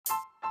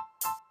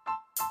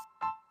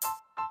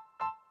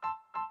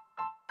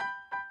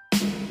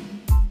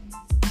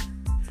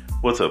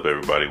What's up,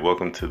 everybody?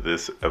 Welcome to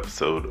this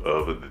episode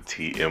of the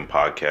TM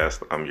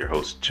Podcast. I'm your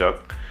host,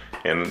 Chuck,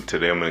 and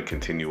today I'm going to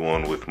continue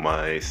on with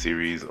my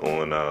series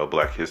on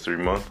Black History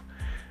Month.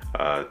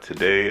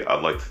 Today,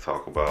 I'd like to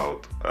talk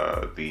about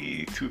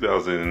the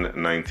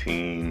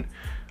 2019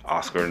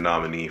 Oscar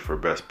nominee for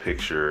Best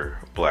Picture,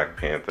 Black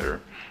Panther,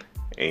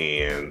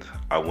 and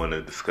I want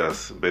to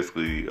discuss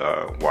basically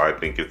why I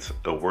think it's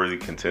a worthy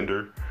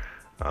contender,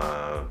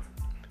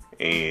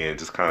 and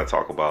just kind of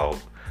talk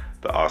about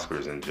the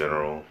Oscars in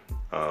general.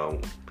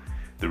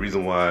 The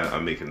reason why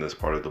I'm making this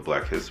part of the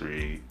Black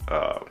History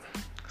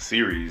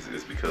series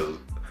is because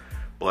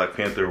Black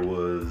Panther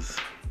was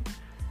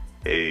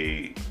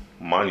a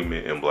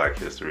monument in Black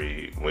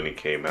history when it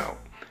came out.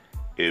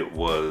 It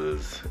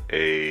was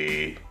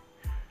a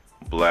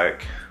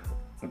Black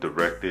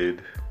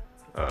directed,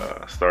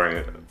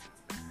 directed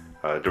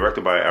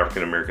by an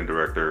African American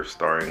director,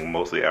 starring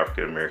mostly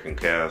African American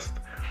cast,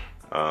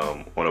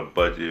 on a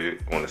budget,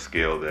 on a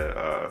scale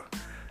that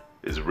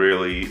is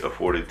rarely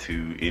afforded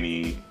to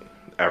any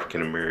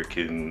African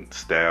American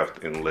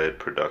staffed and led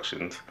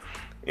productions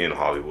in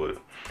Hollywood,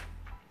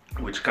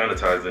 which kind of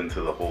ties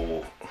into the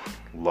whole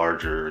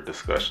larger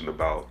discussion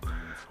about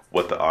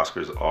what the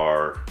Oscars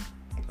are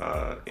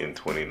in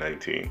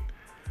 2019.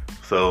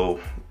 So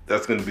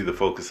that's going to be the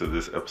focus of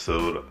this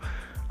episode.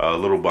 A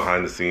little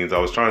behind the scenes. I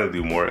was trying to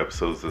do more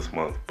episodes this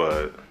month,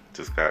 but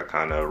just got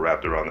kind of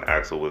wrapped around the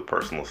axle with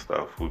personal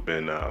stuff. We've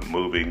been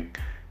moving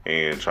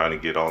and trying to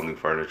get all new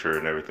furniture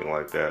and everything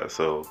like that.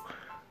 So,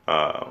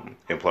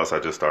 and plus I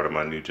just started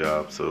my new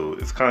job, so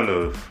it's kind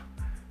of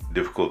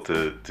difficult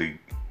to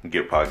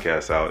get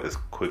podcasts out as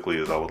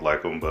quickly as I would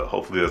like them, but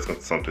hopefully that's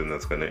something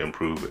that's going to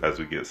improve as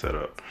we get set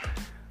up.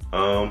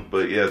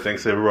 But yeah,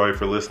 thanks everybody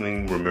for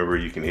listening. Remember,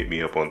 you can hit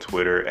me up on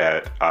Twitter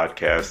at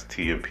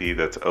OddcastTMP.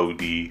 That's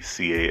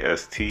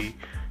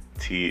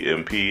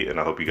ODCASTTMP, and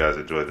I hope you guys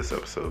enjoy this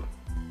episode.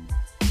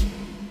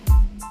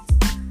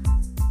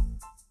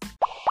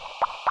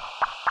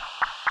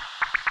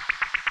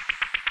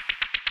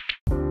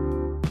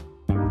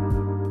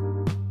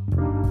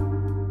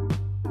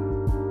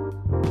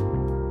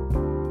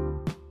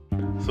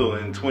 So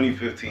in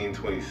 2015,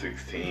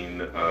 2016,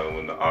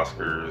 when the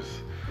Oscars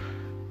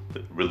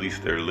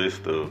released their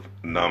list of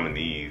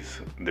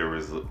nominees, there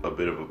was a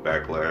bit of a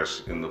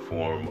backlash in the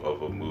form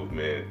of a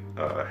movement,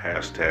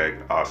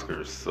 hashtag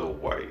Oscars So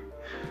White.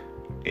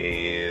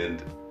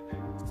 And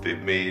the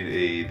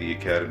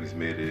Academy's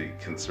made a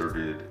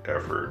concerted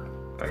effort,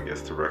 I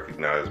guess, to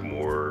recognize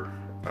more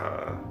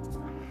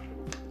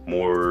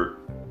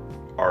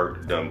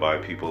art done by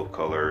people of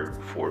color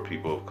for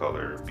people of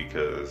color,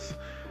 because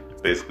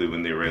basically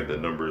when they ran the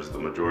numbers, the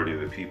majority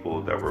of the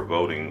people that were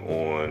voting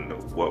on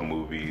what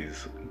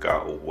movies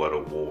got what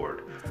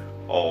award,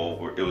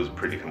 it was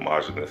pretty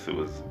homogenous. It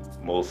was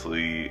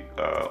mostly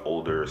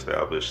older,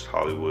 established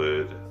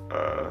Hollywood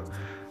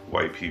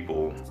white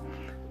people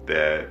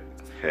that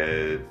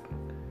had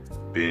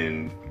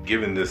been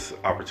given this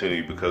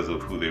opportunity because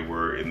of who they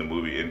were in the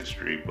movie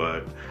industry.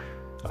 But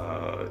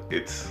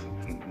it's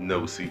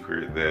no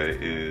secret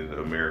that in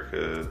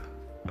America,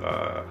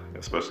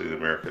 especially in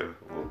America,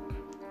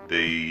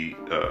 the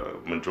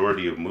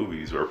majority of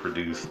movies are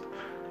produced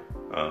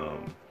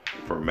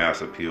for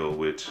mass appeal,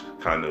 which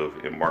kind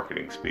of in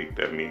marketing speak,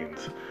 that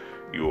means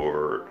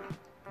your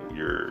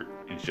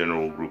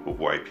general group of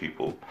white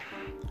people,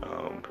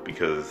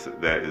 because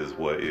that is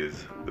what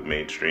is the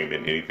mainstream,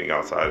 and anything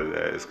outside of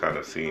that is kind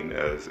of seen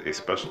as a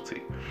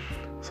specialty.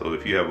 So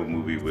if you have a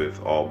movie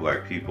with all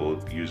black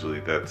people, usually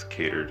that's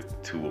catered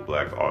to a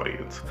black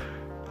audience.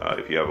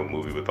 If you have a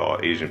movie with all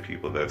Asian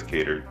people, that's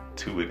catered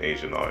to an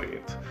Asian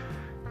audience.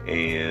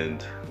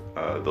 And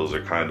those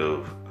are kind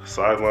of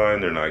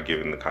sidelined. They're not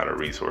given the kind of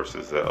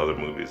resources that other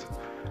movies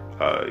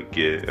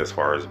get as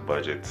far as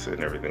budgets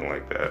and everything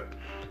like that.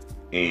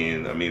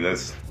 And I mean,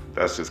 that's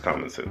just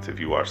common sense if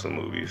you watch the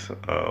movies.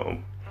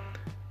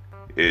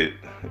 It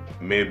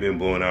may have been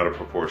blown out of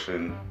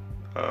proportion,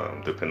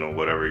 depending on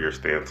whatever your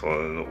stance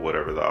on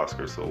whatever the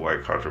Oscars So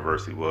White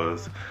controversy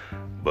was.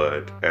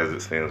 But as it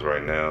stands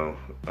right now,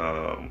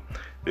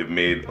 they've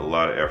made a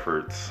lot of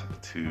efforts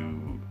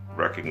to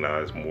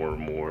recognize more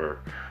and more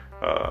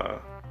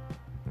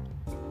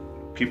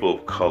people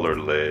of color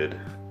led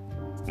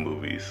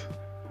movies.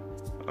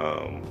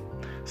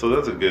 So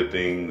that's a good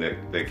thing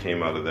that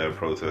came out of that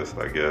protest,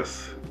 I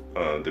guess,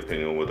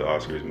 depending on what the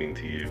Oscars mean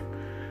to you.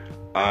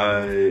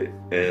 I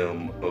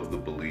am of the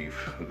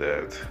belief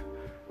that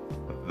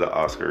the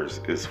Oscars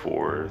is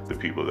for the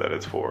people that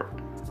it's for.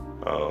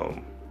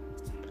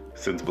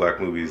 Since black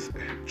movies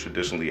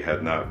traditionally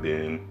had not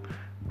been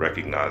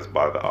recognized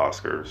by the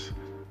Oscars,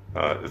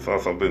 it's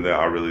not something that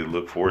I really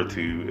look forward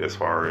to as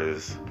far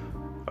as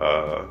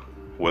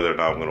whether or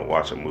not I'm going to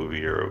watch a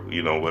movie or,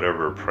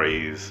 whatever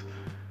praise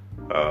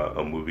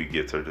a movie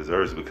gets or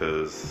deserves,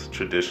 because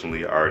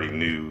traditionally I already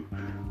knew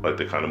like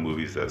the kind of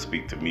movies that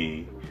speak to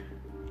me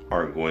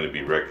aren't going to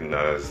be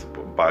recognized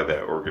by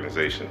that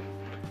organization.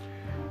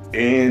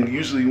 And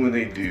usually when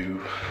they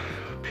do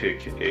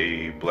pick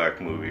a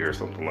black movie or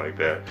something like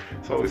that,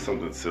 it's always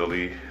something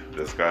silly.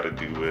 that's got to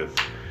do with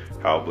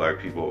how black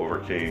people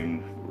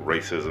overcame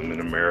racism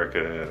in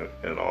America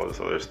and all this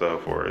other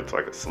stuff, or it's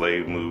like a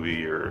slave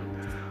movie or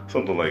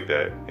something like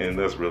that. And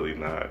that's really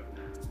not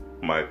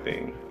my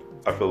thing.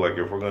 I feel like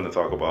if we're going to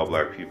talk about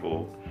black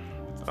people,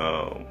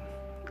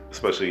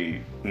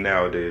 especially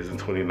nowadays in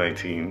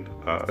 2019,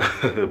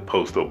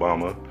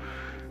 post-Obama,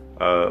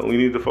 we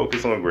need to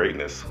focus on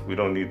greatness. We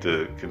don't need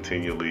to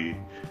continually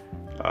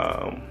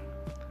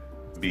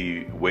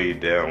be weighed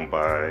down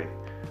by,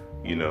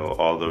 you know,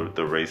 all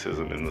the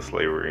racism and the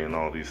slavery and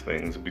all these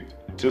things,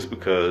 just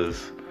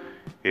because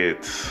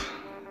it's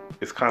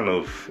kind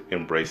of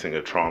embracing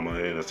a trauma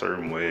in a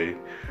certain way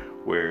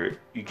where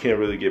you can't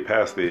really get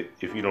past it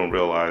if you don't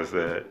realize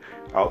that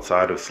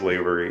outside of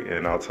slavery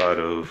and outside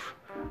of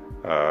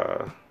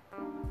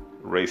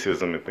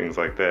racism and things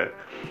like that,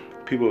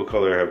 people of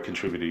color have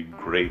contributed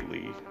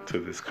greatly to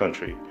this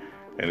country.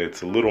 And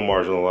it's a little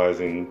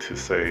marginalizing to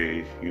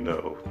say, you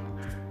know,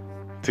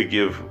 to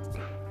give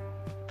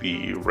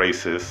the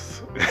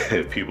racists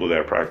and people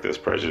that practice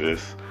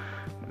prejudice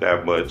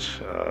that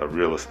much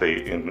real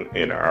estate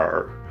in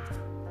our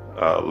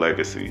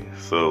legacy.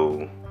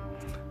 So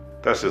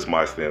that's just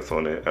my stance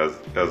on it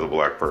as a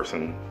black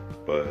person.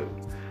 But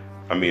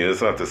I mean,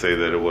 it's not to say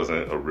that it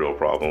wasn't a real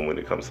problem when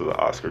it comes to the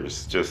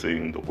Oscars, just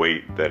in the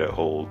weight that it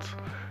holds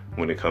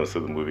when it comes to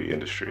the movie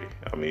industry.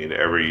 I mean,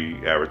 every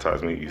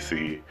advertisement you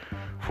see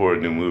for a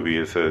new movie,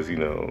 it says, you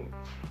know,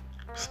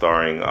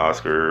 starring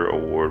Oscar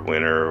award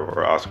winner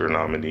or Oscar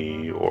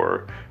nominee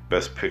or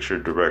best picture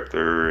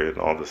director and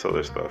all this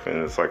other stuff. And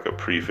it's like a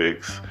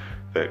prefix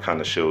that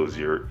kind of shows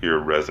your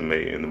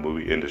resume in the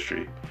movie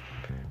industry,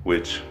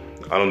 which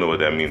I don't know what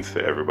that means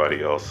to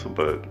everybody else,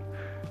 but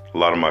a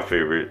lot of my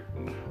favorite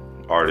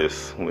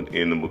artists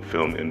in the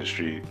film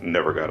industry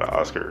never got an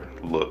Oscar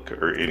look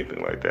or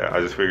anything like that. I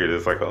just figured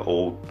it's like an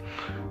old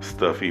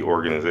stuffy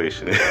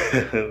organization.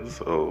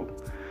 So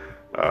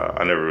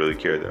I never really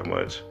cared that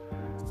much.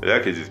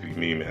 That could just be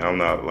me, man. I'm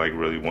not like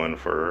really one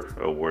for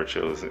award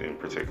shows in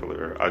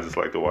particular. I just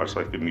like to watch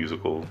like the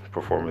musical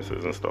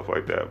performances and stuff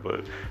like that.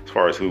 But as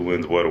far as who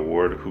wins what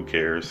award, who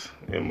cares,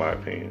 in my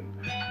opinion.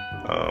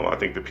 I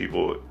think the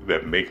people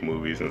that make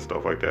movies and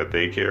stuff like that,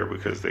 they care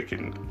because they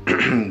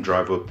can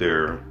drive up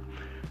their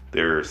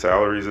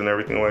salaries and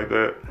everything like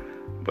that.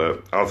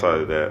 But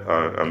outside of that,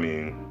 I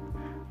mean,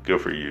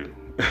 good for you.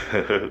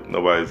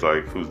 Nobody's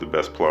like, who's the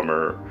best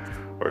plumber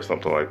or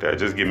something like that.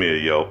 Just give me a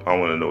Yelp. I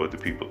want to know what the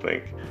people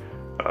think.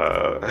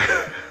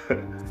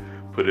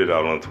 Put it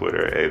out on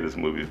Twitter. Hey, this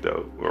movie's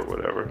dope or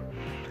whatever.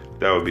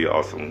 That would be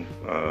awesome.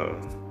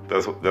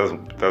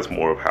 That's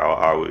more of how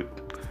I would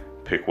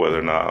pick whether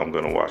or not I'm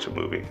going to watch a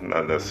movie,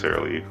 not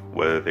necessarily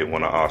whether they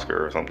won an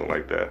Oscar or something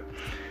like that.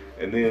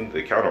 And then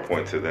the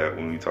counterpoint to that,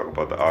 when we talk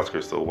about the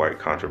Oscars so white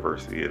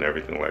controversy and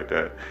everything like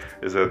that,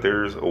 is that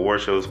there's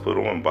award shows put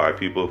on by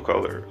people of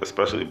color,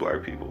 especially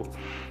black people.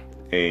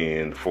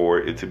 And for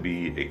it to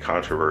be a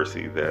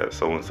controversy that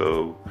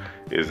so-and-so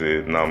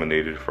isn't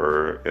nominated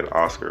for an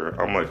Oscar,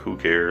 I'm like, who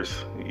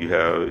cares?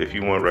 If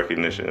you want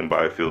recognition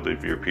by a field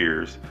of your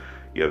peers,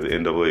 you have the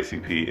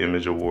NAACP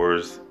Image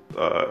Awards,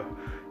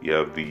 you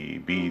have the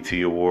BET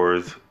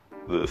Awards,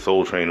 the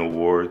Soul Train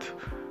Awards,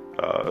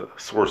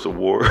 Source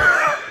Award.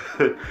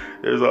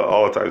 There's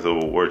all types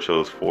of award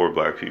shows for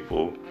black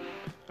people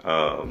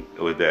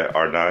that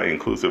are not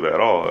inclusive at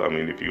all. I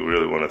mean, if you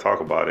really want to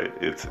talk about it,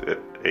 it's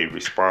a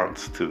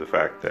response to the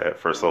fact that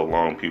for so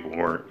long people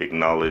weren't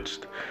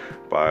acknowledged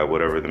by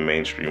whatever the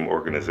mainstream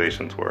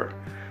organizations were.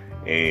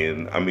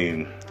 And I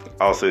mean,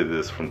 I'll say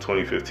this, from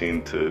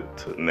 2015 to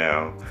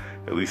now,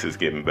 at least it's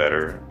getting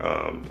better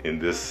in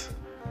this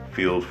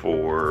field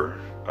for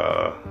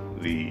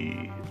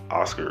the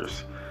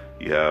Oscars.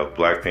 You have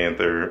Black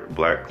Panther,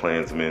 Black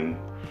Klansman,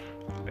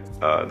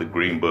 the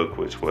Green Book,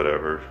 which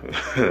whatever,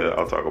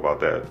 I'll talk about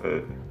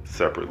that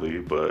separately,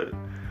 but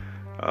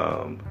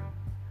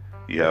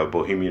you have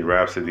Bohemian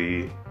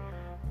Rhapsody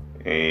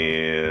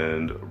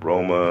and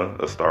Roma,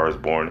 A Star is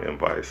Born, and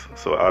Vice.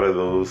 So out of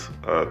those,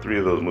 3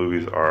 of those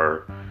movies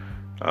are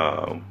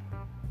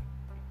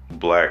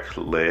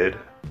black-led.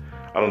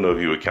 I don't know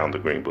if you would count the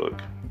Green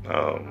Book.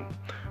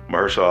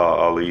 Mahershala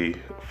Ali,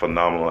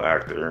 phenomenal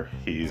actor.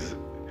 He's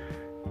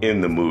in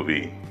the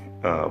movie,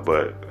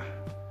 but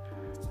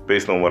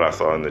based on what I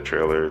saw in the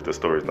trailer, the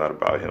story's not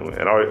about him.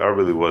 And I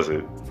really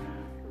wasn't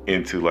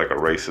into like a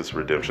racist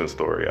redemption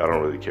story. I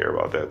don't really care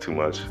about that too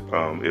much.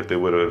 If they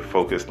would have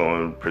focused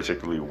on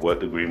particularly what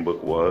the Green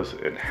Book was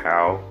and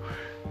how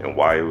and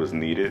why it was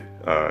needed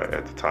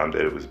at the time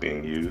that it was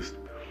being used,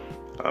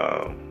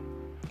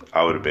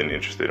 I would have been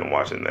interested in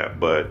watching that.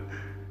 But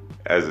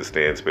as it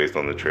stands, based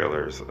on the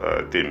trailers,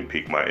 didn't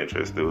pique my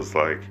interest. It was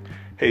like,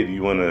 hey, do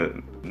you want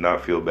to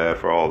not feel bad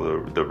for all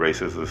the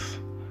racist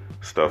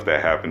stuff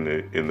that happened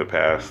in the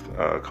past?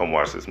 Come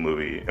watch this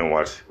movie and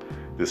watch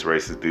this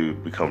racist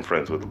dude become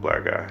friends with a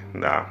black guy.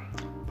 Nah,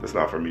 that's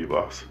not for me,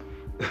 boss.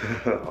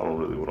 I don't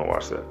really want to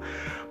watch that.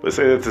 But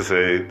say that to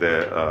say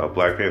that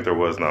Black Panther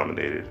was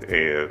nominated,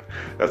 and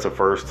that's a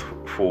first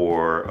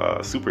for a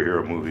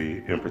superhero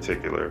movie in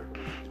particular,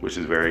 which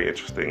is very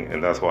interesting,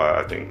 and that's why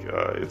I think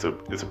it's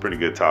a pretty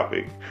good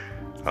topic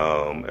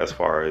as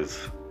far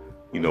as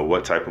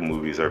what type of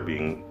movies are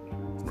being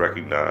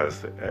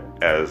recognized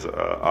as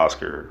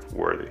Oscar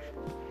worthy.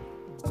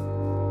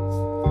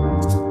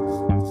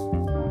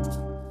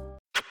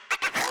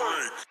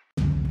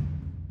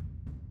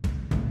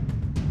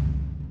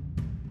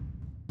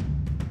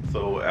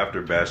 So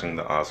after bashing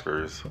the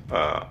Oscars,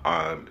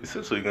 I'm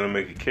essentially going to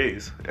make a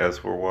case as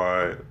for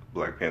why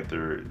Black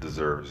Panther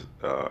deserves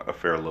a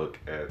fair look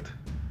at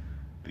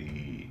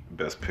the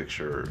Best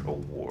Picture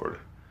award.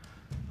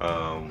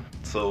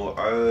 So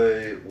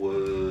I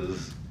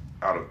was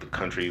out of the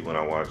country when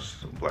I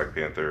watched Black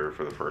Panther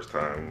for the first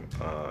time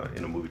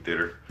in a movie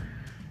theater,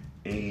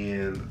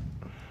 and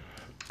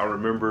I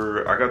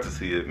remember I got to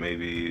see it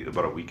maybe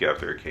about a week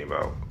after it came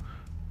out,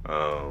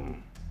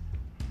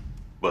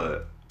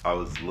 but I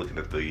was looking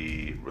at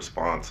the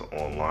response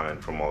online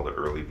from all the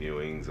early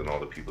viewings and all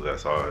the people that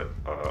saw it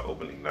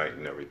opening night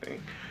and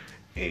everything.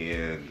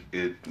 And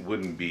it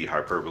wouldn't be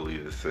hyperbole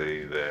to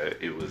say that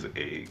it was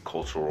a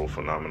cultural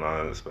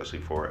phenomenon, especially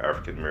for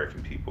African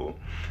American people,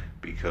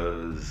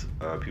 because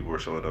people were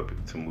showing up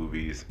to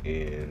movies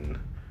in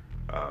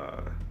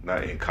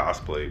not in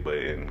cosplay, but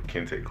in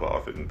kente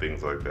cloth and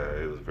things like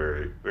that. It was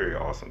very, very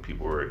awesome.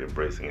 People were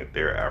embracing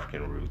their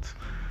African roots,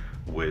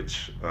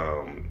 which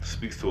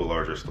speaks to a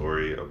larger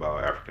story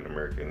about African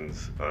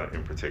Americans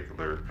in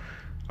particular.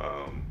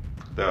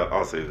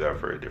 I'll save that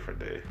for a different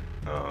day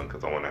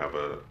because I want to have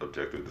an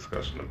objective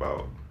discussion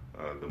about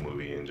the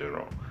movie in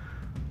general.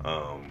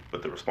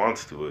 But the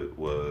response to it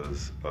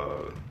was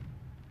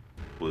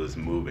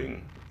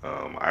moving.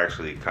 I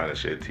actually kind of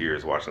shed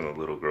tears watching the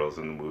little girls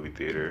in the movie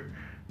theater,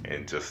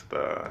 and just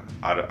I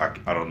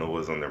don't know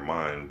what's on their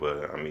mind,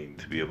 but I mean,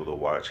 to be able to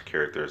watch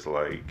characters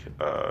like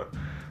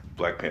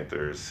Black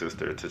Panther's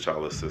sister,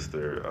 T'Challa's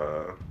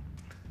sister,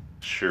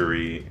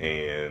 Shuri,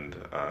 and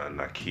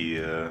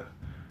Nakia,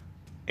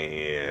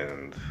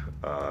 and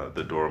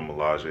the Dora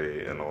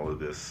Milaje, and all of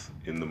this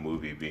in the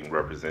movie being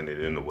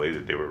represented in the way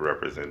that they were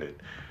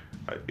represented,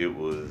 it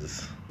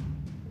was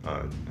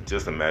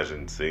just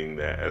imagine seeing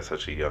that at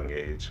such a young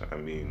age. I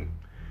mean,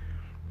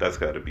 that's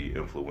got to be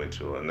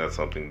influential, and that's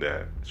something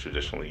that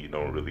traditionally you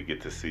don't really get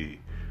to see.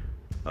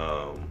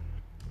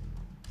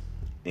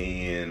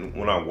 And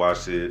when I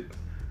watched it,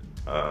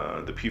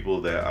 the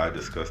people that I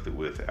discussed it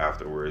with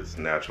afterwards,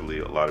 naturally,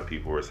 a lot of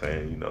people were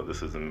saying,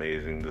 this is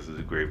amazing, this is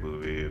a great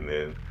movie. And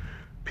then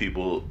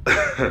people,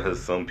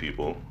 some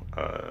people,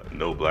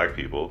 no black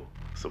people,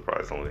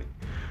 surprisingly,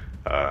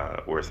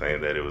 were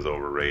saying that it was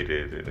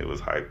overrated and it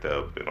was hyped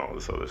up and all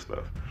this other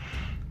stuff.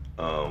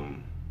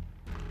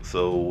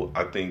 So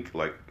I think,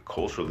 like,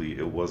 culturally,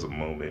 it was a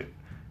moment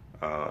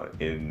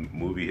in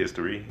movie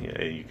history,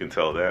 and you can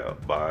tell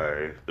that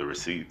by the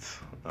receipts.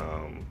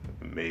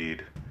 It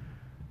made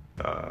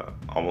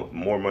almost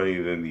more money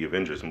than the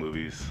Avengers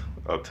movies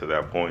up to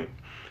that point.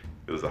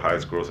 It was the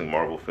highest grossing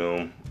Marvel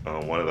film,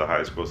 one of the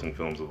highest grossing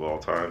films of all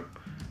time.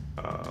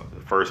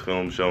 The first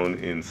film shown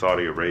in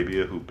Saudi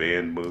Arabia, who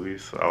banned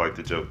movies. I like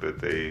to joke that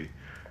they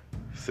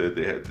said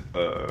they had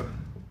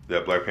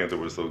that Black Panther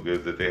was so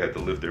good that they had to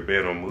lift their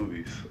ban on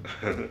movies.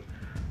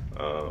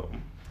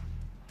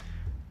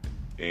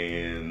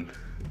 And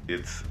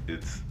it's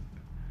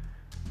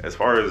as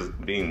far as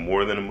being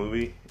more than a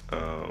movie,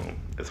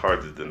 it's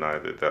hard to deny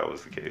that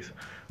was the case.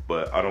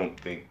 But I don't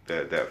think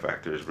that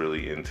factors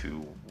really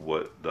into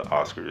what the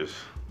Oscars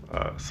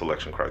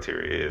selection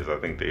criteria is. I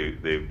think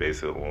they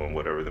base it on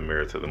whatever the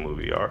merits of the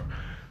movie are.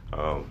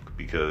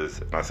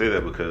 Because I say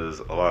that because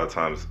a lot of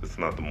times it's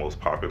not the most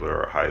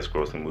popular or highest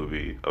grossing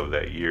movie of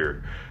that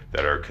year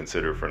that are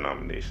considered for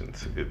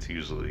nominations. It's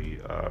usually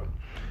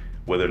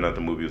whether or not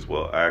the movie is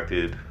well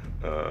acted,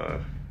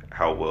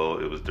 how well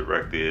it was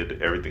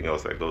directed, everything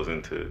else that goes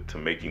into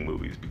making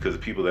movies. Because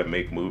the people that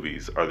make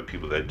movies are the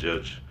people that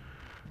judge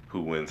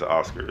who wins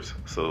Oscars.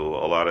 So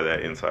a lot of that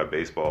inside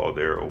baseball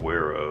they're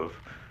aware of,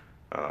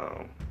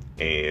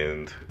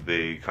 and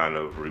they kind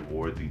of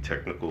reward the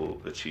technical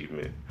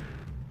achievement.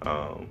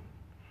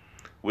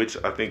 Which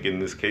I think in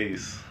this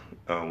case,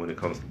 when it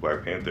comes to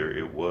Black Panther,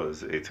 it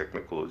was a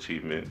technical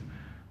achievement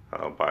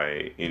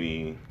by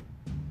any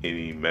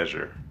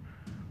measure,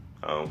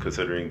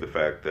 considering the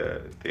fact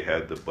that they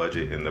had the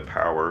budget and the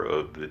power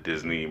of the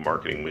Disney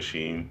marketing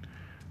machine,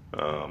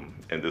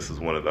 and this is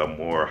one of the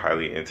more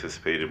highly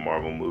anticipated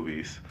Marvel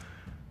movies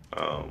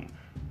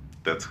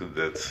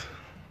that's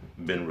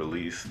been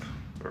released.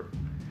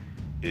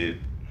 It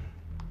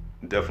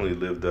definitely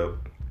lived up.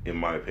 In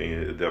my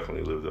opinion, it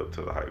definitely lived up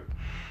to the hype.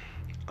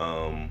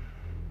 When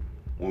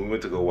we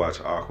went to go watch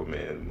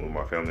Aquaman, when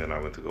my family and I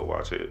went to go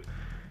watch it,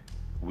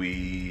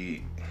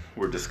 we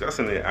were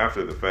discussing it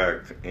after the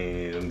fact,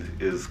 and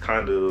is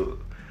kind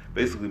of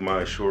basically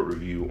my short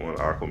review on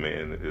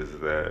Aquaman is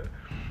that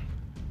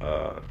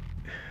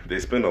they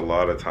spend a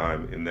lot of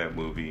time in that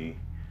movie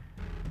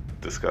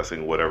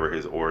discussing whatever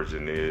his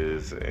origin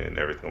is and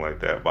everything like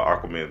that. But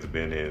Aquaman's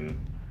been in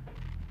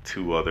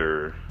two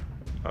other,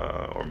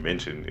 or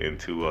mentioned in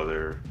two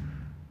other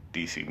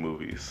DC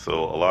movies.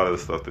 So a lot of the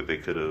stuff that they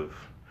could have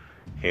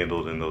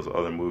handled in those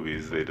other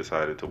movies, they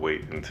decided to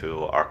wait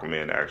until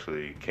Aquaman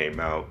actually came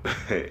out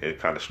and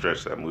kind of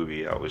stretched that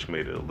movie out, which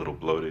made it a little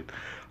bloated.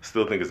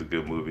 Still think it's a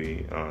good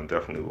movie.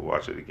 Definitely will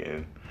watch it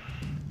again.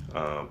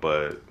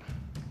 But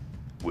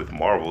with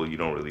Marvel, you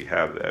don't really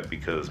have that,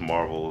 because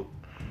Marvel,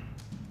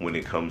 when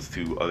it comes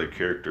to other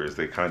characters,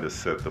 they kind of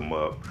set them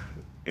up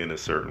in a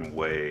certain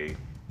way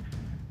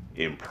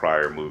in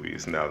prior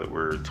movies. Now that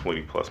we're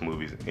 20 plus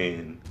movies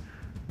in,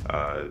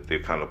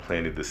 they've kind of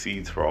planted the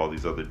seeds for all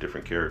these other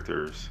different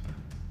characters,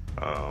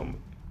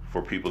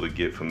 for people to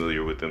get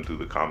familiar with them through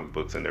the comic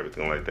books and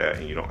everything like that.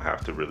 And you don't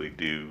have to really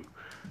do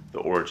the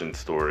origin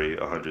story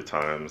 100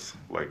 times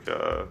like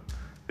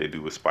they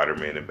do with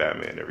Spider-Man and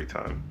Batman every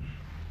time.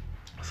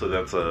 So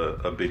that's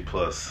a big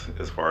plus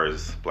as far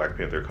as Black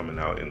Panther coming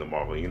out in the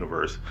Marvel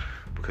Universe,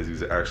 because he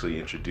was actually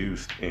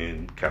introduced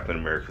in Captain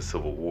America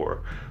Civil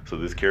War. So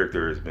this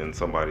character has been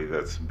somebody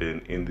that's been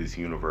in this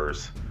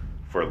universe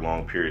for a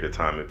long period of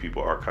time, and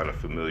people are kind of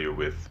familiar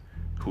with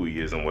who he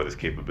is and what his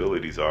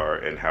capabilities are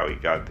and how he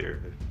got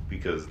there.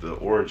 Because the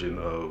origin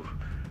of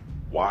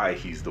why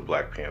he's the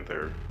Black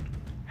Panther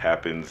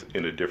happens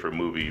in a different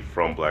movie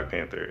from Black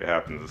Panther. It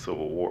happens in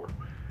Civil War.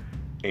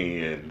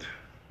 And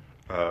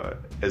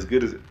as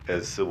good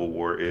as Civil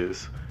War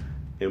is,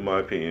 in my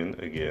opinion,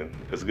 again,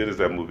 as good as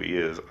that movie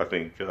is, I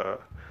think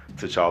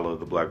T'Challa,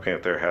 the Black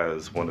Panther,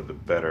 has one of the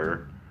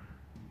better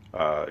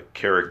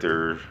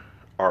character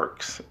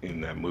arcs in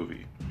that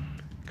movie.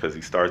 Because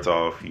he starts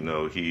off,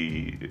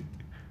 he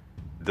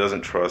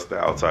doesn't trust the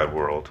outside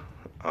world,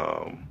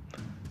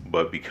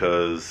 but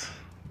because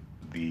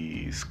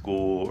the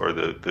school, or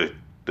the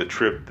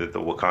trip that the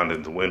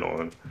Wakandans went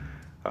on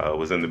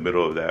was in the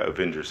middle of that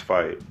Avengers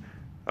fight,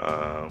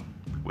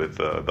 with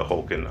the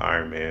Hulk and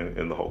Iron Man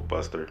and the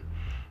Hulkbuster.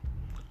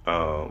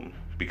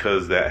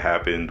 Because that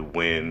happened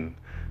when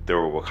there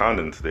were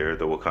Wakandans there,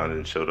 the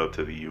Wakandans showed up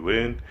to the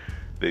UN.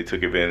 They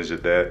took advantage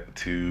of that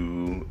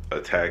to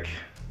attack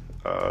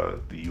the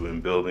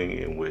UN building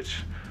in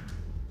which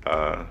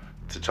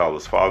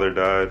T'Challa's father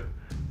died,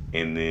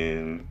 and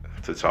then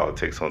T'Challa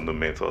takes on the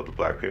mantle of the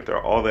Black Panther.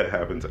 All that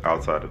happens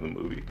outside of the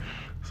movie.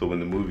 So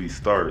when the movie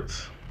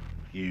starts,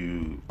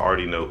 you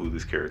already know who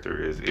this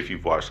character is if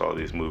you've watched all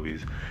these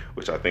movies,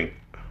 which I think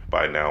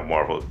by now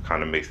Marvel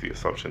kind of makes the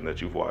assumption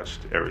that you've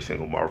watched every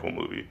single Marvel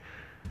movie.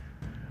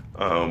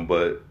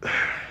 But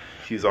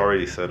he's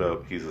already set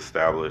up, he's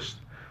established.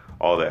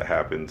 All that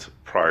happens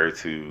prior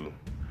to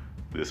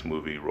this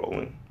movie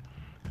rolling.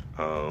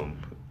 And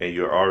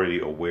you're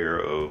already aware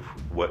of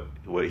what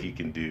he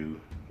can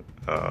do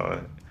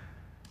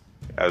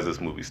as this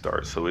movie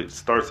starts. So it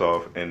starts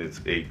off and it's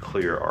a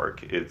clear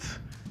arc. It's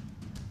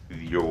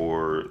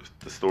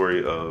the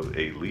story of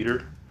a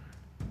leader,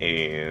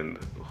 and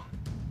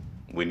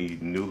when he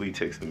newly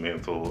takes the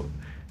mantle,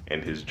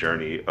 and his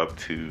journey up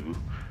to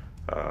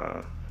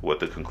what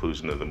the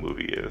conclusion of the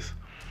movie is.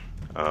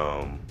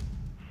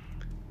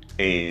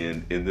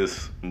 And in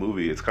this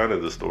movie, it's kind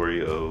of the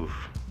story of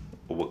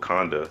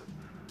Wakanda,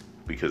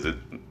 because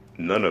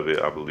none of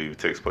it, I believe,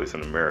 takes place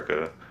in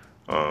America,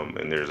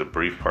 and there's a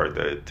brief part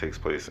that takes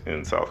place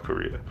in South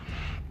Korea.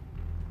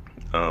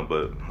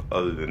 But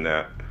other than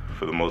that,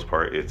 for the most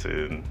part, it's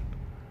in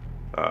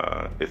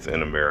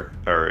America,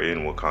 or in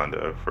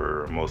Wakanda,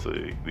 for most of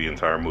the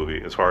entire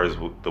movie, as far as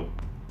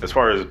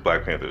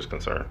Black Panther is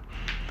concerned.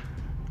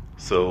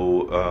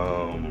 So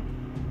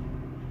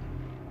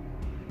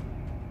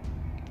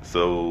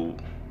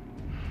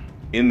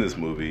in this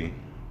movie,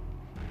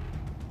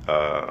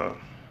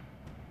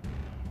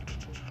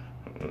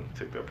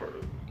 take that part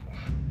of it.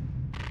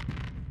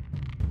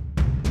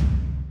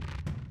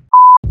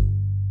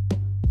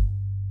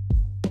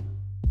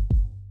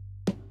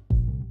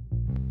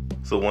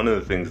 So one of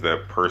the things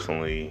that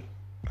personally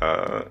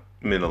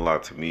meant a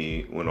lot to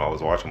me when I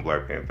was watching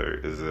Black Panther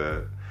is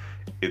that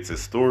it's a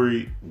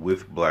story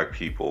with Black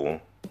people,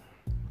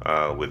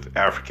 with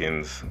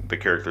Africans. The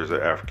characters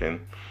are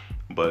African,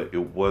 but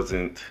it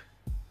wasn't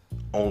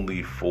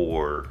only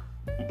for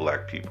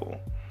Black people.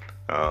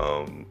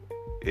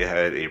 It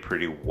had a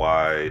pretty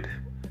wide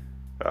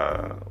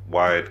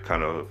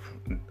kind of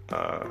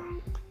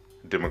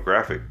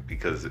demographic,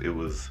 because it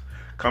was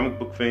comic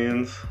book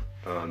fans,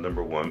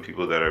 number one,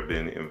 people that have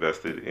been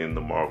invested in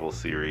the Marvel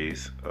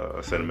series,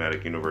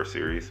 cinematic universe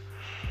series,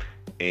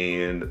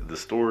 and the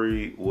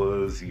story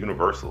was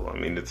universal. I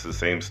mean, it's the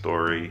same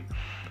story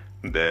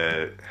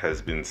that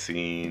has been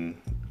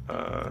seen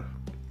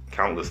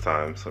countless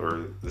times,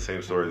 or the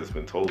same story that's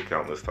been told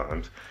countless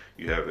times.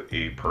 You have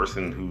a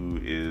person who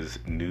is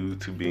new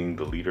to being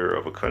the leader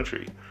of a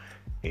country,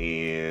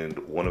 and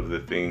one of the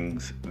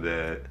things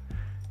that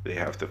they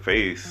have to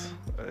face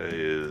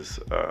is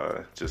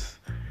just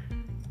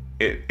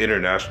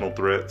international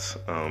threats,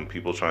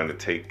 people trying to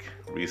take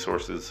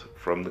resources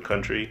from the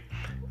country,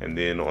 and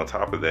then on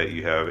top of that,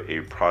 you have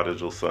a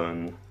prodigal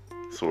son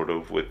sort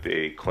of with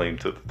a claim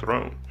to the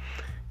throne.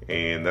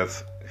 And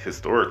that's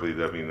historically,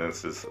 I mean,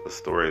 that's just a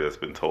story that's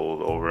been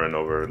told over and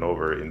over and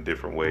over in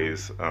different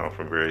ways,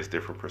 from various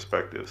different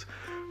perspectives.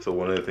 So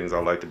one of the things I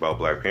liked about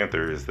Black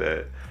Panther is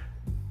that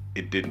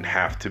it didn't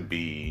have to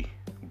be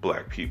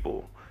black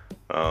people.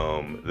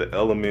 The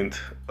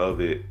element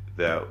of it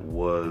that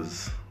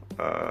was,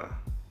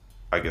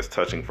 I guess,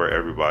 touching for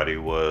everybody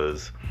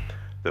was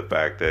the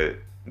fact that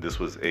this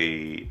was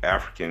a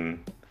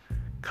African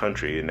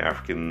country, an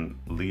African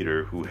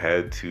leader who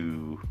had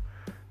to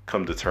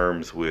come to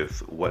terms with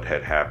what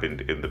had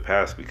happened in the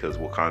past, because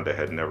Wakanda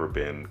had never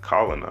been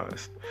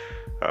colonized.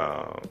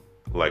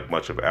 Like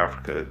much of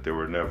Africa, there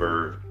were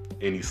never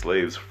any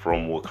slaves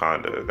from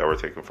Wakanda that were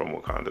taken from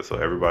Wakanda. So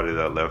everybody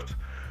that left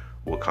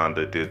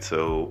Wakanda did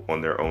so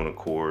on their own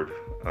accord,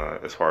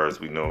 as far as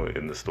we know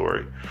in the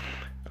story.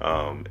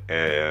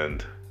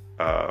 And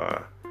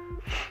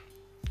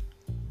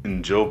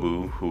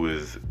Njobu, who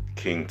is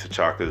King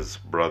T'Chaka's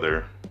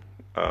brother,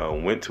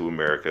 went to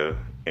America,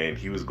 and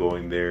he was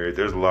going there.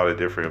 There's a lot of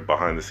different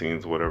behind the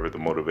scenes, whatever the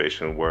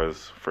motivation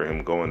was for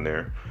him going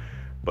there.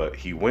 But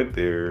he went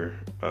there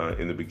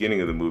in the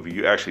beginning of the movie.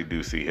 You actually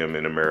do see him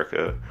in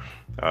America,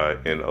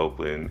 in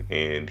Oakland,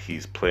 and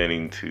he's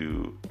planning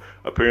to,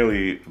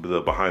 apparently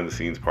the behind the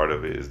scenes part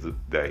of it is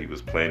that he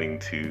was planning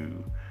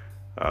to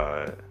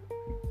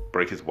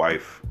break his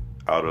wife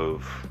out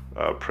of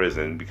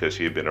prison because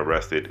she had been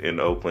arrested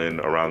in Oakland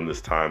around this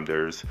time.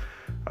 There's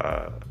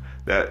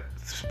that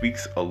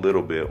speaks a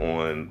little bit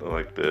on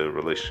like the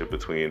relationship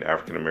between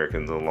African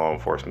Americans and law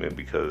enforcement,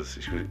 because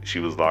she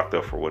was locked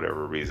up for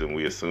whatever reason.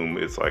 We assume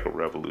it's like a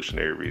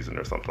revolutionary reason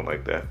or something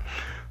like that.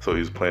 So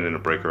he was planning to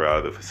break her out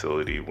of the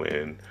facility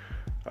when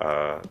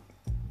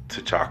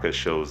T'Chaka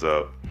shows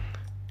up,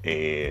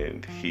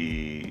 and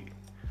he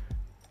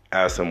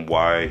asks him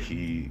why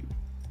he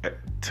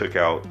took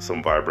out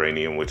some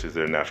vibranium, which is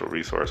their natural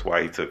resource,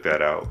 why he took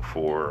that out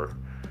for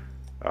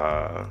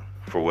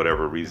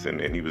whatever reason.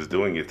 And he was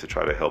doing it to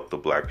try to help the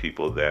black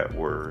people that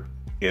were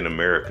in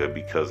America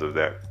because of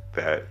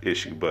that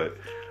issue. But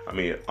I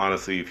mean,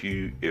 honestly,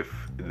 if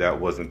that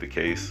wasn't the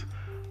case,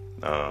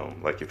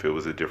 like if it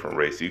was a different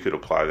race, you could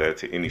apply that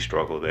to any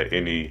struggle that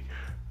any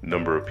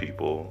number of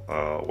people,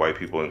 white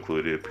people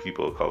included,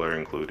 people of color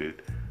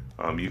included,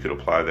 you could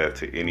apply that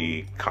to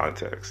any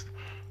context.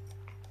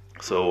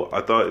 So I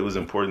thought it was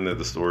important that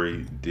the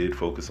story did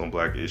focus on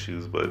black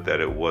issues, but that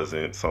it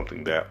wasn't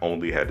something that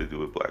only had to do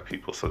with black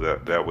people. So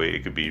that way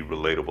it could be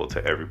relatable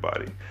to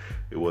everybody.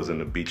 It wasn't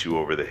to beat you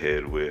over the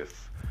head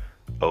with,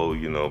 oh,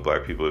 you know,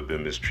 black people have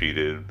been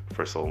mistreated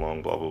for so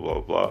long, blah, blah,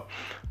 blah, blah.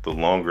 The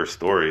longer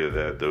story of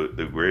that,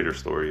 the greater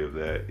story of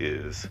that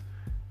is,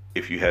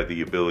 if you had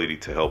the ability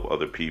to help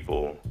other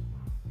people,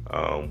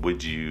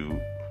 would you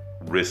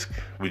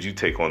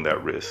take on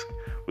that risk?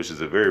 Which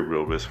is a very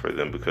real risk for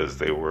them, because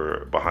they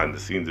were behind the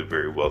scenes a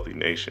very wealthy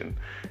nation,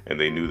 and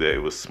they knew that it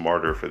was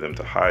smarter for them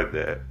to hide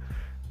that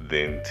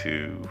than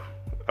to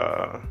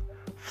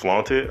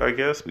flaunt it, I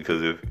guess,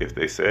 because if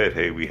they said,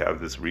 hey, we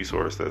have this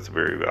resource that's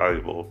very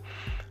valuable,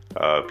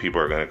 people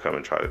are going to come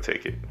and try to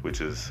take it, which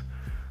is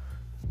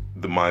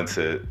the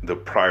mindset, the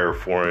prior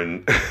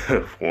foreign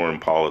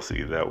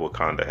policy that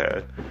Wakanda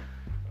had.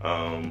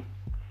 And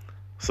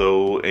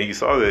you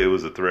saw that it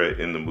was a threat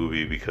in the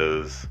movie,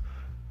 because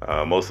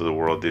most of the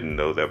world didn't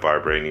know that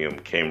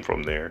vibranium came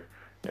from there,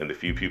 and the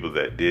few people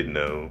that did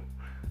know,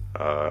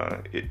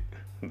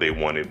 they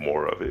wanted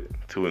more of it,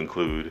 to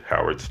include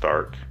Howard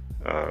Stark,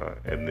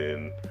 and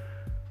then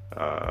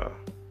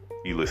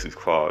Ulysses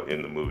Claw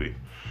in the movie.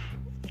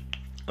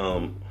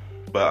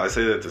 But I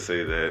say that to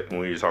say that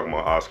when you're talking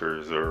about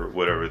Oscars or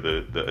whatever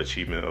the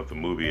achievement of the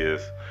movie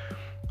is,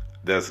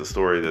 that's a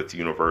story that's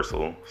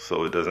universal.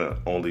 So it doesn't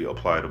only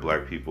apply to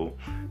black people,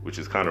 which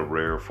is kind of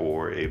rare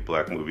for a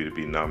black movie to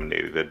be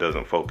nominated that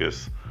doesn't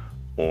focus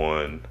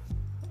on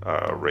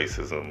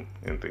racism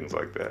and things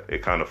like that.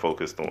 It kind of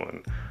focused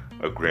on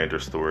a grander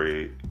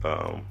story.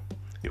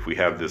 If we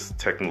have this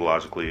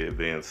technologically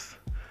advanced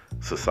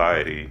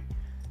society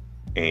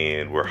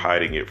and we're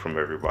hiding it from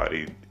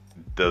everybody,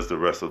 does the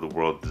rest of the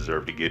world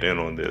deserve to get in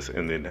on this?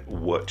 And then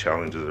what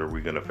challenges are we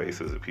going to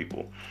face as a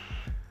people?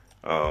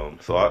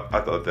 So I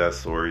thought that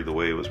story, the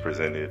way it was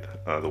presented,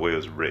 the way it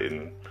was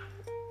written,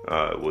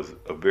 was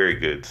a very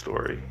good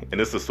story. And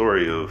it's the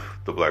story of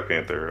the Black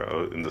Panther,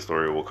 and the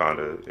story of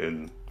Wakanda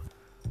in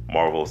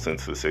Marvel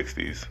since the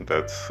 60s.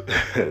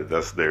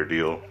 That's their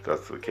deal.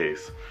 That's the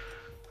case.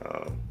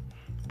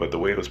 But the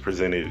way it was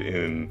presented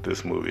in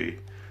this movie,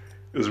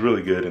 it was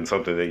really good, and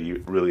something that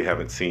you really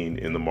haven't seen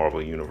in the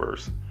Marvel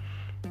universe.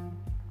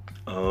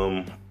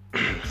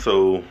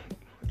 So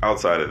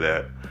outside of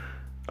that,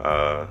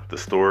 the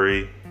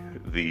story,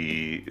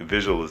 the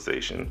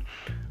visualization,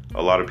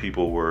 a lot of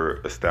people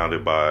were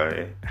astounded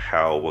by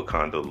how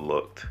Wakanda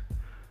looked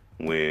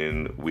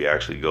when we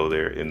actually go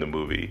there in the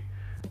movie,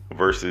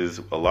 versus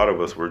a lot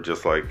of us were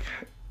just like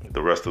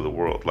the rest of the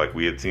world. Like,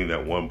 we had seen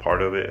that one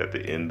part of it at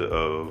the end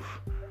of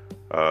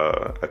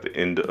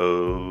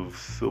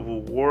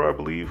Civil War, I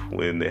believe,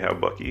 when they have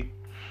Bucky.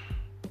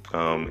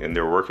 and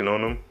they're working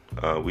on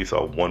them. We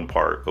saw one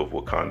part of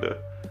Wakanda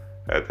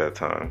at that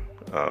time,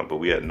 but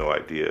we had no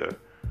idea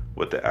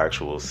what the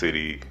actual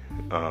city,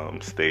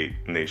 state,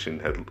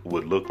 nation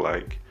would look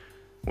like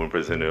when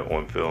presented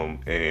on film.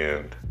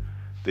 And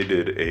they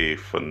did a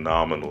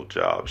phenomenal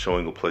job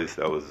showing a place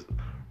that was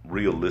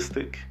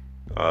realistic,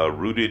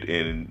 rooted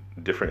in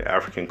different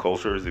African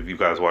cultures. If you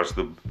guys watch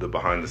the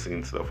behind the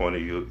scenes stuff on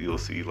it, you'll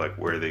see like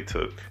where they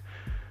took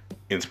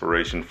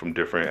inspiration from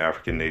different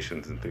African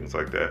nations and things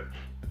like that,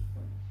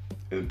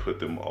 and put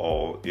them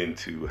all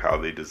into how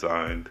they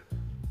designed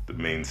the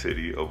main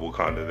city of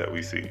Wakanda that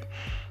we see.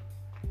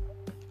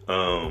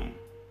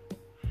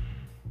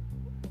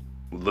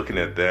 Looking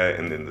at that,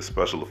 and then the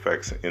special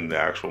effects in the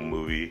actual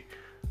movie,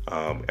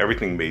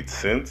 everything made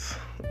sense.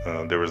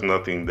 There was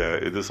nothing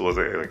this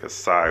wasn't like a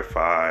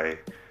sci-fi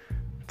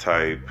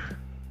type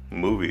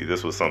movie.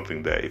 This was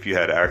something that if you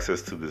had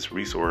access to this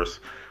resource,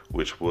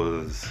 which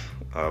was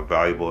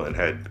valuable and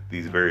had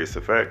these various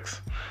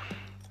effects,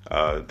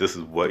 this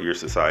is what your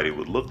society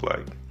would look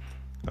like.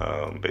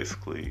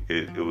 Basically,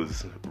 it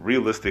was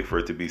realistic for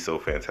it to be so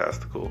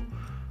fantastical.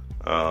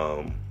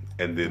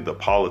 And then the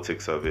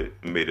politics of it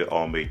made it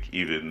all make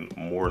even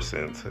more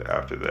sense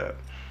after that.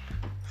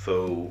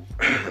 So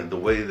the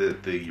way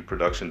that the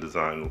production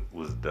design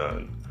was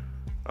done,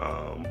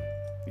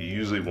 you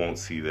usually won't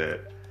see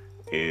that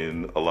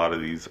in a lot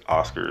of these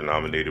Oscar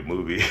nominated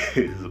movies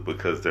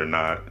because they're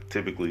not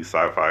typically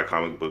sci-fi,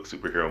 comic book,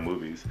 superhero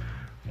movies.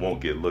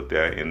 Won't get looked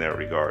at in that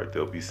regard.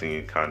 They'll be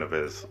seen kind of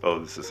as, oh,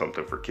 this is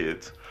something for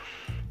kids,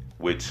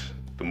 which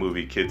the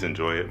movie, kids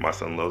enjoy it. My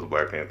son loves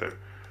Black Panther.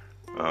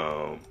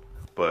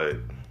 But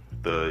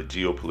the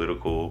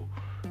geopolitical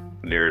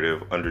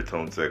narrative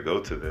undertones that go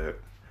to that,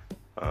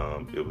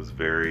 it was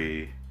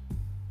very,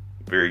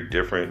 very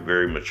different,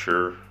 very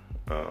mature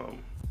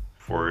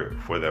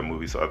for that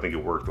movie. So I think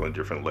it worked on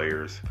different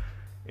layers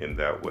in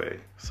that way.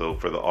 So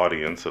for the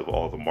audience of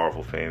all the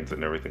Marvel fans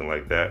and everything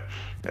like that,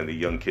 and the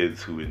young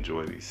kids who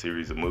enjoy these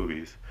series of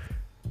movies,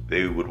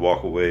 they would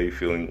walk away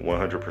feeling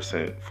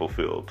 100%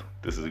 fulfilled.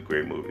 This is a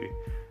great movie.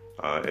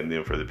 And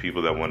then for the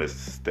people that want to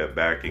step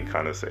back and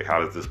kind of say, how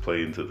does this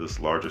play into this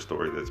larger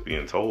story that's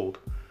being told?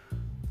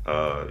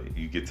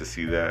 You get to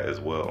see that as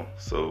well.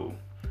 So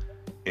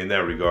in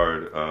that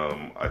regard,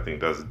 I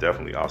think that's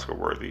definitely Oscar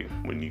worthy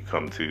when you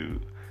come to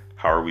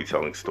how are we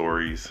telling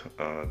stories,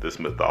 this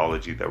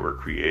mythology that we're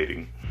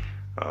creating,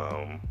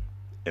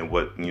 and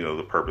what,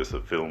 the purpose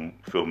of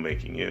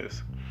filmmaking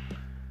is.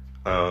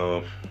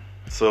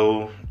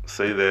 So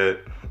say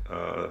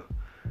that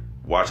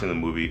watching the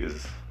movie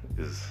is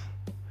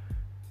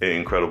an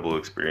incredible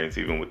experience,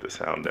 even with the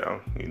sound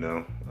down,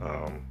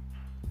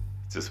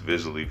 just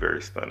visually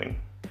very stunning.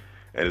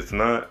 And it's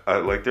not,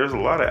 there's a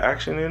lot of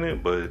action in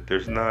it, but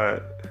there's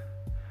not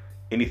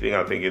anything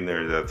I think in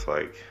there that's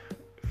like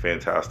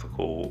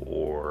fantastical,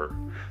 or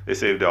they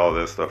saved all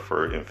that stuff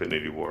for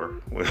Infinity War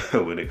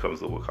when it comes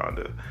to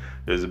Wakanda.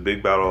 There's a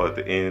big battle at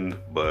the end,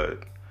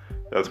 but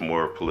that's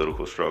more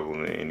political struggle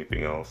than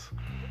anything else.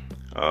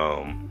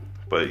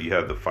 But you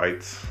have the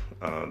fights,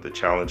 the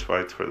challenge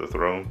fights for the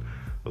throne.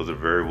 Those are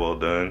very well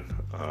done,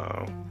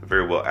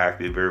 very well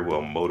acted, very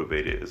well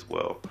motivated as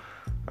well.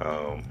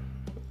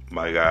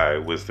 My guy,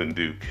 Winston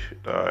Duke,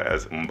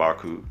 as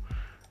M'Baku,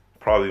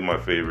 probably my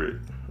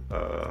favorite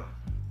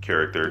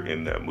character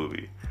in that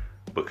movie,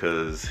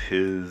 because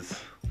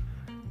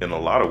in a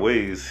lot of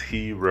ways,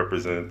 he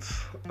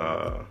represents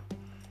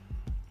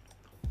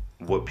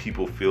what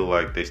people feel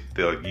like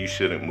they're like, you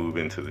shouldn't move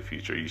into the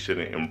future. You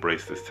shouldn't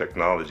embrace this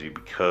technology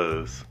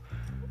because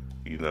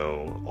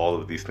all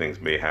of these things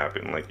may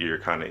happen. Like, you're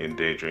kind of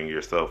endangering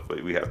yourself,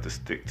 but we have to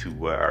stick to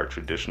what our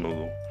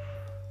traditional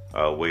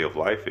way of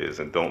life is,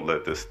 and don't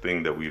let this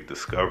thing that we've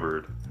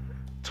discovered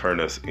turn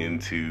us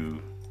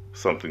into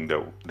something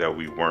that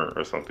we weren't,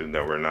 or something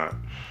that we're not.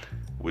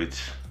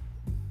 Which,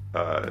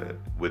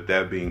 with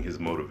that being his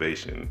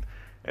motivation,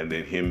 and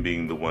then him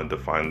being the one to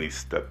finally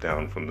step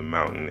down from the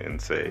mountain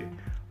and say,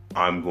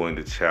 I'm going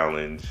to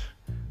challenge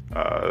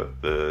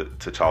the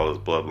T'Challa's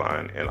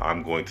bloodline, and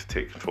I'm going to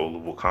take control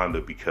of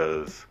Wakanda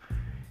because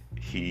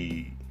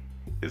he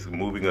is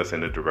moving us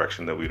in a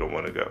direction that we don't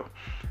want to go.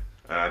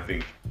 And I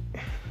think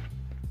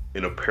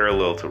in a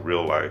parallel to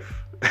real life,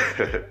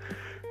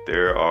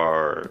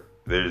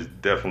 there's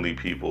definitely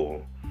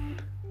people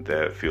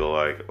that feel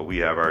like we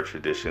have our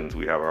traditions,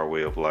 we have our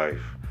way of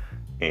life,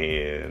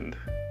 and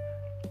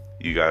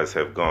you guys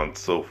have gone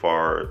so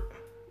far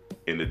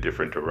in a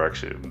different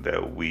direction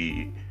that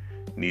we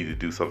need to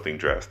do something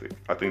drastic.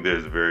 I think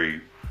there's a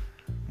very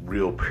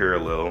real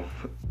parallel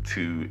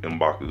to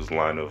M'Baku's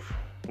line of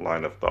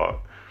thought,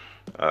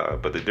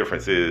 but the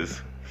difference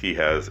is he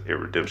has a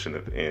redemption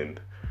at the end,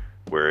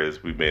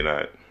 whereas we may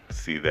not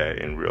see that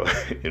in real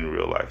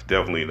life.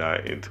 Definitely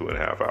not in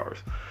 2.5 hours.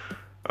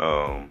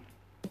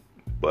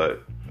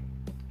 But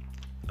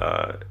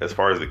as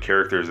far as the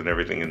characters and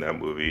everything in that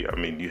movie, I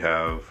mean,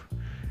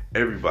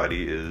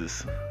 everybody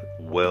is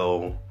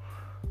well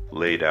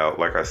laid out.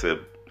 Like I said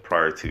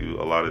prior to,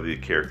 a lot of the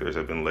characters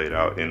have been laid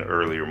out in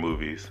earlier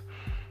movies.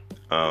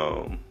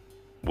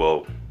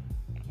 well,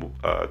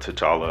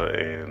 T'Challa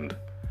and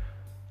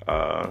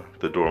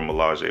the Dora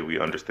Milaje, we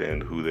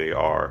understand who they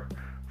are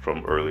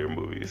from earlier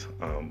movies.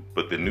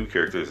 But the new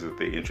characters that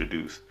they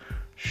introduced,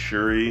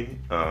 Shuri,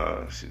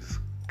 she's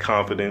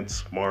confident,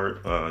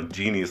 smart,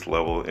 genius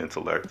level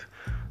intellect,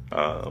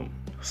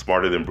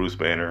 smarter than Bruce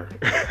Banner.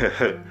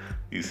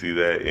 You see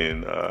that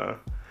in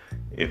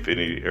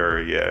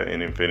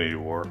in Infinity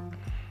War.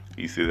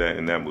 You see that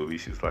in that movie.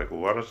 She's like, well,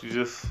 why don't you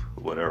just,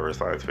 whatever,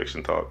 science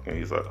fiction talk? And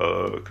he's like,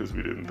 because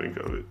we didn't think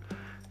of it.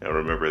 And I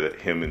remember that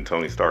him and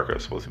Tony Stark are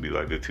supposed to be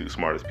like the two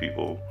smartest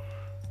people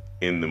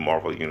in the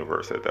Marvel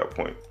universe at that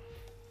point.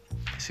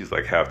 She's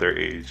like half their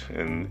age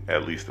and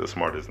at least as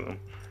smart as them.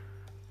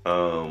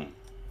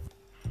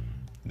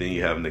 Then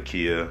you have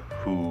Nakia,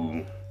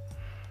 who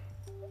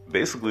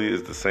basically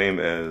is the same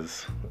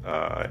as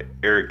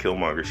Eric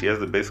Killmonger. She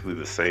has basically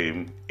the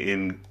same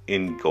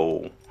in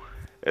goal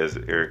as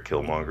Eric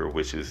Killmonger,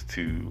 which is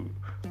to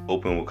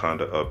open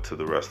Wakanda up to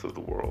the rest of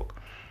the world.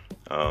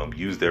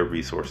 Use their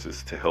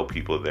resources to help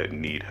people that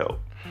need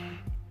help.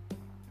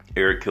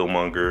 Eric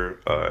Killmonger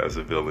as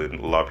a villain,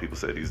 a lot of people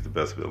said he's the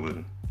best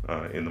villain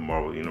in the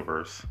Marvel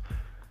universe.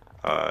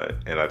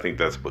 And I think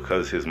that's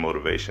because his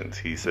motivations.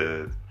 He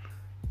said,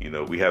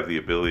 we have the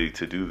ability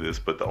to do this,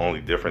 but the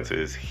only difference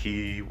is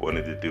he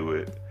wanted to do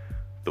it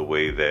the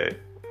way that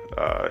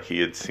he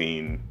had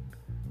seen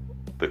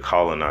the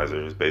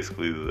colonizers,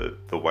 basically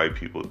the white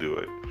people, do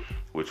it,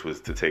 which was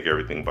to take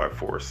everything by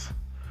force.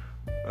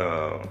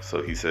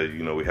 So he said,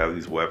 we have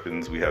these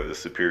weapons, we have this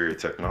superior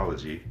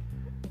technology.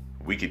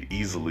 We could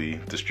easily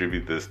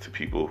distribute this to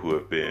people who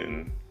have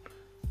been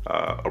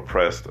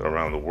oppressed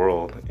around the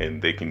world,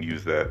 and they can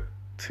use that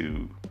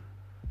to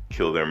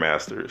kill their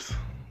masters.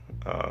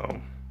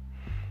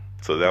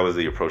 So that was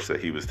the approach that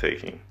he was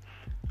taking.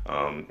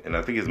 And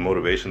I think his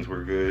motivations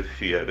were good.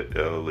 He had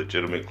a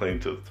legitimate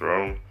claim to the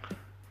throne.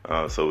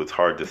 So it's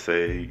hard to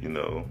say,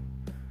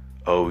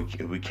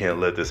 we can't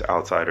let this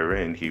outsider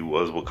in. He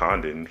was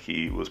Wakandan.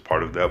 He was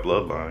part of that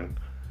bloodline.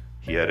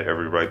 He had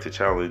every right to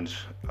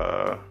challenge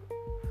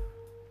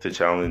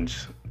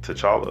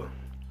T'Challa.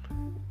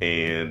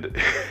 And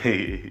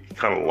he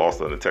kind of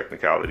lost on the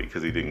technicality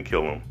because he didn't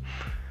kill him.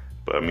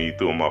 But he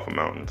threw him off a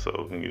mountain. So,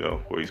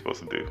 what are you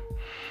supposed to do?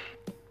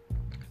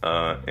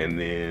 And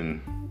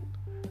then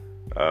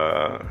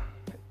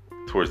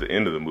towards the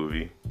end of the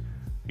movie,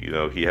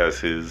 he has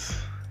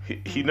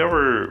he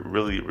never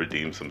really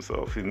redeems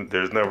himself.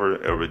 There's never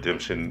a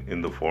redemption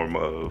in the form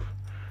of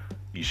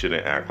you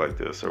shouldn't act like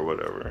this or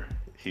whatever.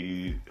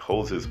 He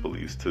holds his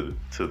beliefs to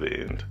the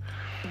end.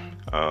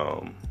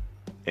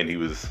 And he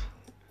was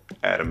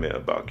adamant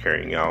about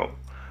carrying out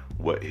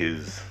what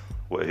his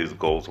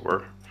goals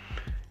were.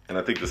 And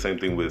I think the same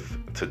thing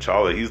with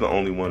T'Challa. He's the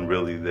only one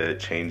really that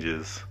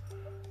changes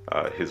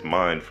his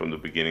mind from the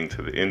beginning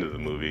to the end of the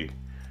movie.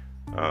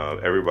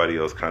 Everybody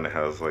else kind of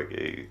has like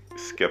a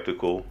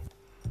skeptical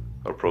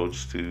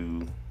approach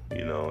to,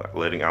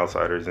 letting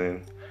outsiders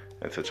in.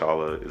 And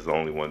T'Challa is the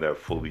only one that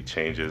fully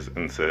changes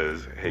and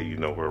says, hey,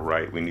 we're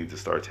right. We need to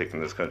start taking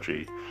this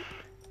country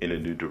in a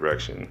new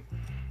direction.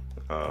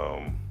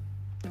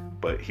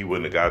 But he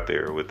wouldn't have got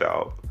there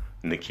without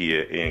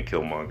Nakia and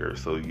Killmonger.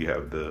 So you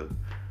have the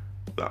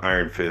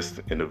Iron Fist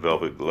and the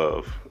Velvet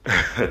Glove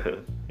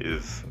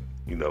is,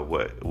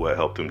 what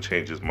helped him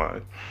change his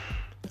mind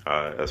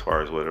as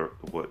far as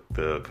what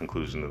the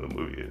conclusion of the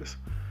movie is.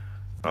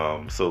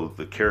 So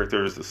the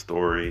characters, the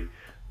story,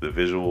 the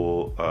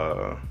visual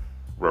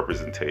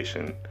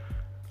representation,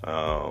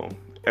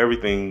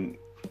 everything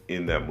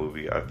in that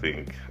movie, I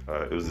think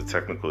it was a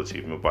technical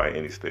achievement by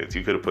any stance.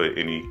 You could have put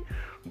any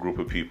group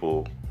of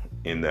people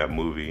in that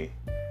movie,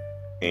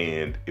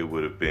 and it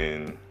would have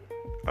been,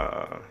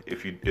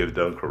 if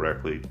done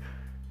correctly,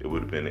 it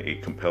would have been a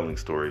compelling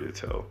story to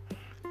tell.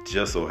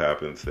 Just so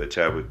happens that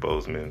Chadwick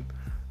Boseman,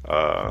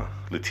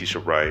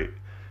 Letitia Wright,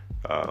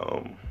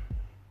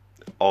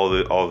 all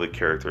the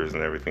characters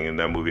and everything in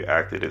that movie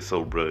acted it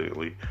so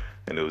brilliantly,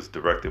 and it was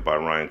directed by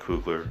Ryan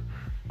Coogler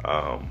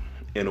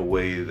in a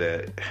way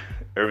that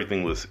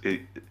everything was.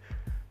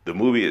 The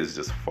movie is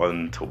just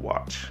fun to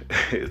watch.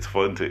 It's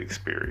fun to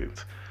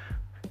experience,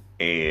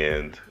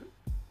 and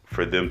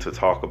for them to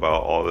talk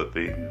about all the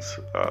things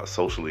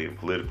socially and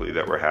politically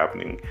that were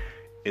happening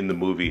in the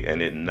movie, and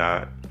it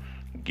not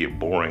get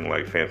boring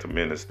like Phantom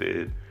Menace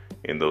did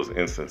in those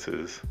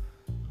instances.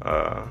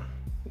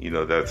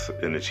 That's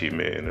an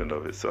achievement in and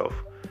of itself.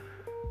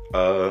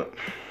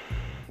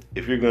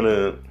 If you're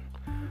gonna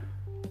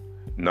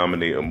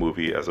nominate a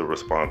movie as a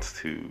response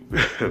to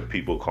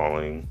people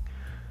calling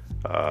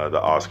the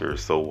Oscars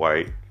so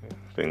white,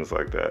 things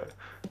like that,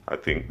 I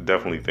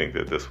definitely think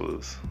that this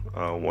was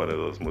one of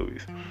those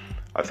movies.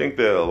 I think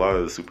that a lot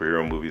of the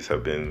superhero movies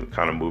have been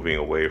kind of moving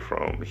away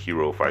from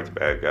hero fights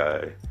bad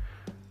guy,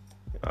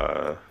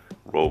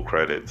 roll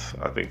credits.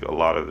 I think a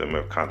lot of them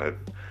have kind of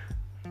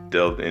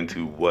delved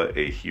into what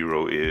a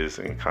hero is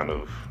and kind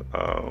of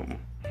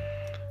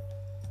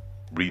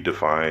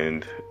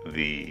redefined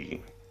the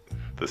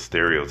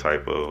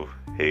stereotype of,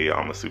 hey,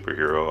 I'm a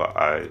superhero.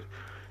 I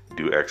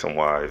do X and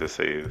Y to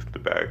save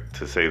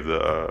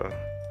the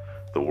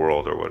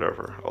world or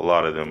whatever. A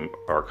lot of them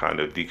are kind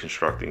of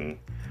deconstructing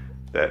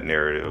that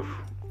narrative.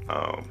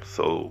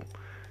 So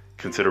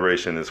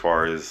consideration as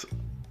far as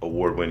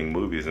award-winning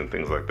movies and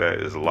things like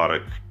that is a lot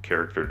of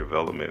character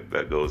development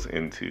that goes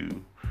into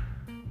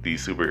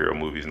these superhero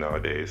movies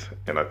nowadays,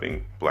 and I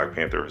think Black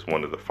Panther is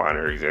one of the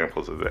finer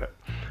examples of that.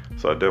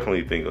 So I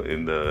definitely think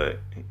in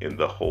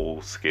the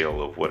whole scale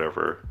of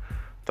whatever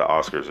the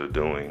Oscars are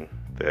doing,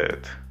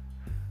 that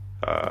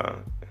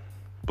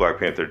Black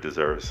Panther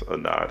deserves a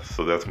nod.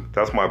 So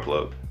that's my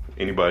plug.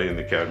 Anybody in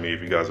the Academy,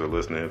 if you guys are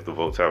listening, if the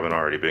votes haven't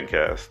already been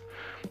cast,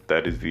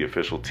 that is the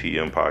official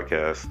TM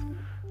podcast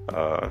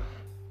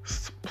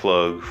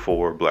plug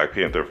for Black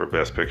Panther for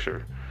Best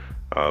Picture,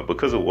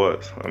 because it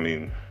was. I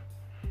mean,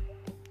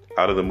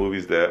 out of the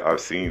movies that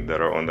I've seen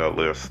that are on that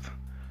list,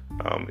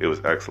 it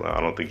was excellent. I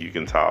don't think you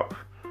can top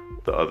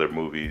the other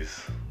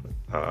movies,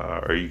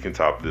 or you can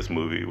top this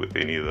movie with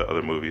any of the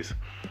other movies,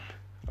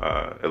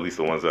 at least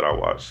the ones that I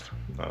watched.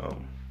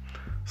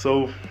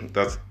 So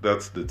that's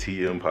the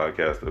TM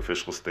podcast, the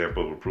official stamp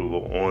of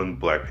approval on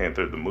Black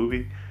Panther the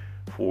movie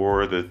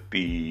for the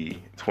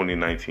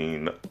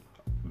 2019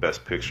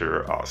 Best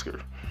Picture Oscar.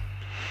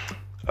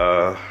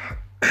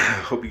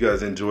 Hope you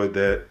guys enjoyed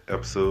that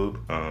episode.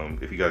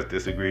 If you guys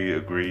disagree,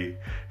 agree,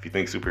 if you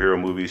think superhero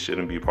movies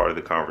shouldn't be part of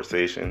the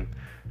conversation,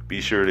 be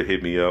sure to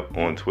hit me up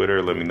on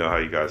Twitter. Let me know how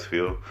you guys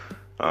feel.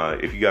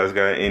 If you guys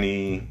got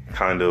any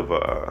kind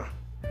of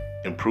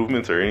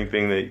improvements or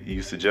anything that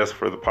you suggest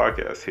for the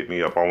podcast, hit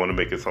me up. I want to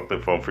make it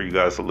something fun for you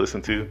guys to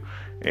listen to,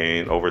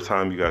 and over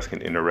time you guys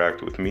can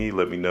interact with me.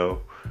 Let me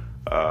know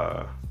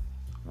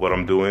what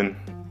I'm doing,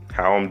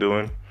 how I'm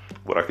doing,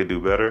 what I could do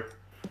better.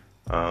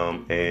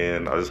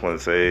 And I just want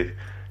to say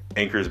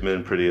Anchor's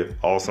been pretty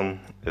awesome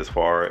as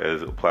far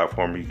as a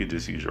platform. You could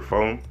just use your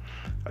phone.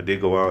 I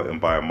did go out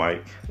and buy a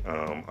mic.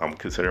 I'm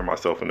considering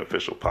myself an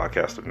official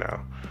podcaster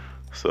now.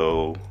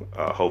 So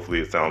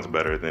hopefully it sounds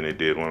better than it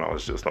did when I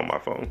was just on my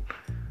phone.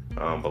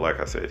 But like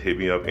I said, hit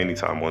me up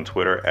anytime on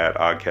Twitter at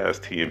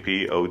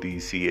OdcastTMP,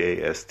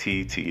 ODCASTTMP.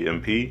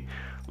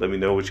 Let me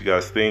know what you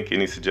guys think.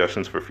 Any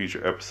suggestions for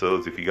future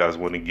episodes? If you guys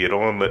want to get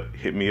on,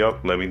 hit me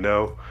up. Let me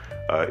know.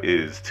 It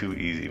is too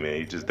easy, man.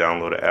 You just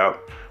download an app,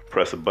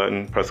 press a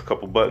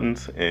couple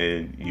buttons,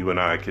 and you and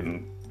I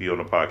can be on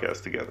a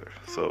podcast together.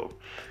 So,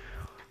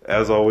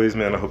 as always,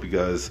 man, I hope you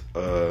guys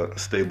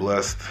stay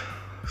blessed,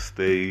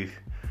 stay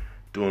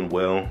doing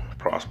well,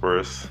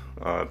 prosperous,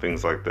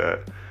 things like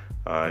that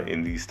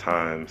in these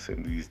times,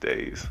 in these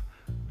days.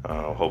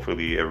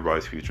 Hopefully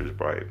everybody's future is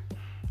bright.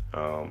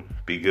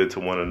 Be good to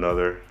one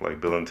another,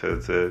 like Bill and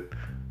Ted said.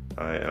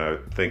 And I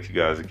thank you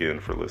guys again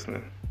for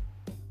listening.